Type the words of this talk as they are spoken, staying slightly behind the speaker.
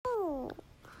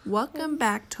Welcome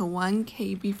back to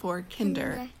 1K Before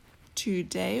Kinder.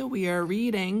 Today we are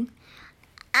reading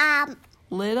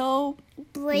Little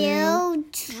Blue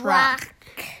Truck.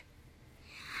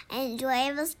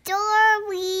 Enjoy the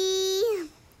story.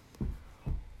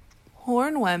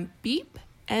 Horn went beep,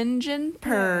 engine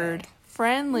purred.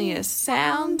 Friendliest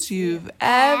sounds you've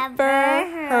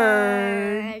ever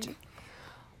heard.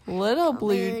 Little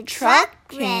blue truck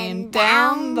came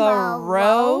down the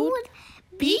road.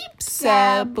 Beep,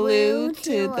 said Blue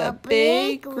to the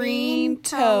big green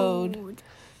toad.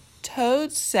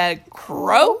 Toad said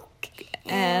croak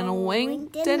and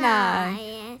winked an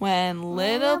eye when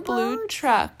Little Blue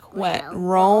Truck went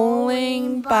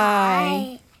rolling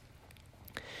by.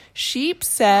 Sheep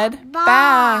said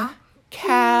baa,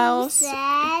 cow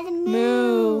said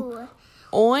moo,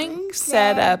 oink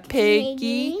said a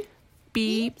piggy,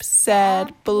 beep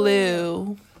said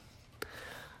Blue.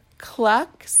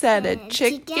 Cluck said a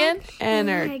chicken, and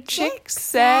her chick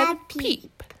said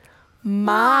peep.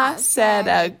 Ma said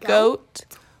a goat,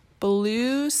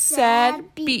 Blue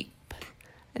said beep.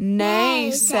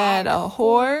 Neigh said a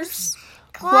horse,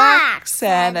 quack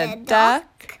said a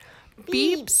duck,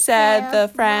 beep said the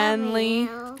friendly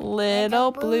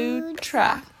Little Blue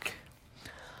Truck.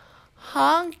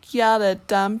 Honk yelled a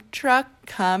dump truck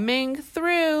coming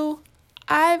through.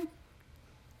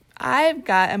 I've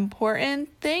got important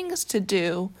things to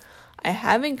do. I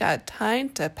haven't got time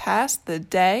to pass the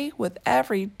day with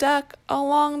every duck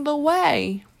along the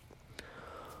way.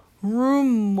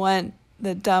 Vroom went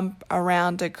the dump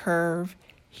around a curve.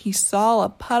 He saw a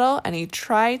puddle and he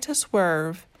tried to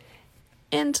swerve.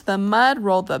 Into the mud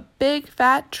rolled the big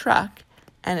fat truck,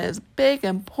 and his big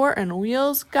important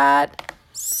wheels got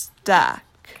stuck.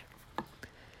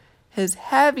 His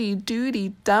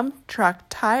heavy-duty dump truck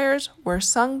tires were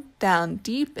sunk down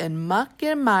deep in muck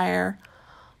and mire.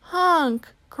 Honk,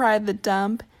 cried the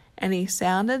dump, and he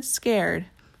sounded scared,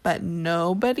 but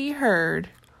nobody heard,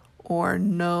 or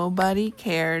nobody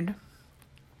cared.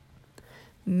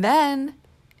 Then,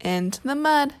 into the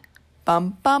mud,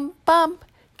 bump, bump, bump,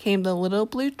 came the Little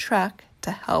Blue Truck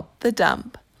to help the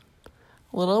dump.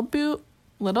 Little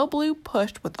Blue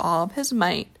pushed with all of his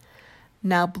might.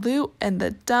 Now Blue and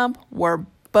the dump were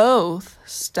both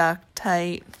stuck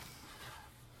tight.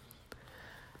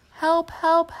 Help,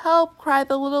 help, help, cried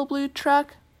the Little Blue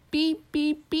Truck. Beep,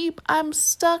 beep, beep, I'm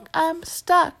stuck, I'm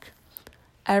stuck.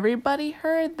 Everybody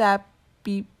heard that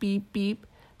beep, beep, beep.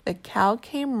 The cow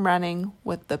came running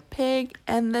with the pig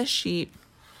and the sheep.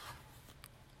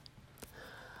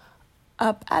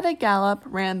 Up at a gallop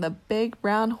ran the big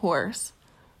brown horse.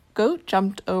 Goat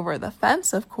jumped over the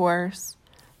fence, of course.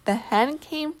 The hen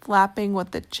came flapping with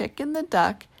the chick and the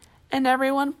duck, and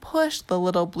everyone pushed the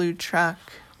Little Blue Truck.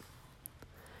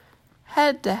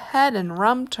 Head to head and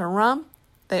rump to rump,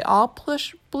 they all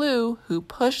pushed Blue, who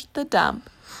pushed the dump.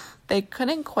 They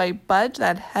couldn't quite budge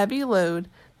that heavy load.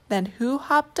 Then who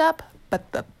hopped up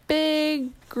but the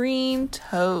big green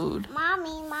toad?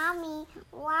 Mommy,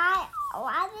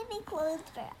 why did they close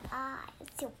their eyes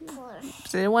to push?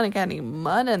 They didn't want to get any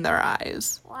mud in their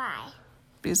eyes. Why?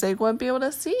 Because they wouldn't be able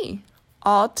to see.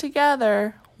 All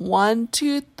together, 1,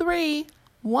 2, 3,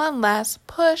 one last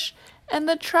push, and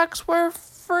the trucks were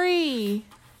free.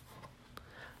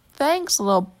 Thanks,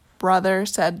 little brother,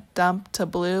 said Dump to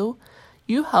Blue.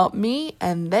 You helped me,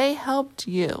 and they helped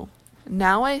you.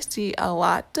 Now I see a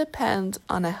lot depends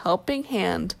on a helping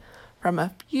hand from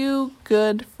a few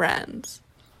good friends.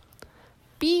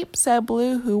 Beep, said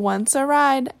Blue, who wants a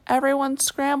ride. Everyone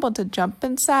scrambled to jump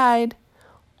inside.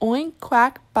 Oink,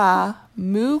 quack, baa,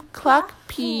 moo, cluck,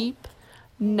 peep,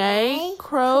 neigh,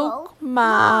 croak,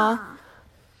 ma,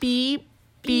 beep,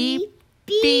 beep,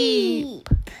 beep.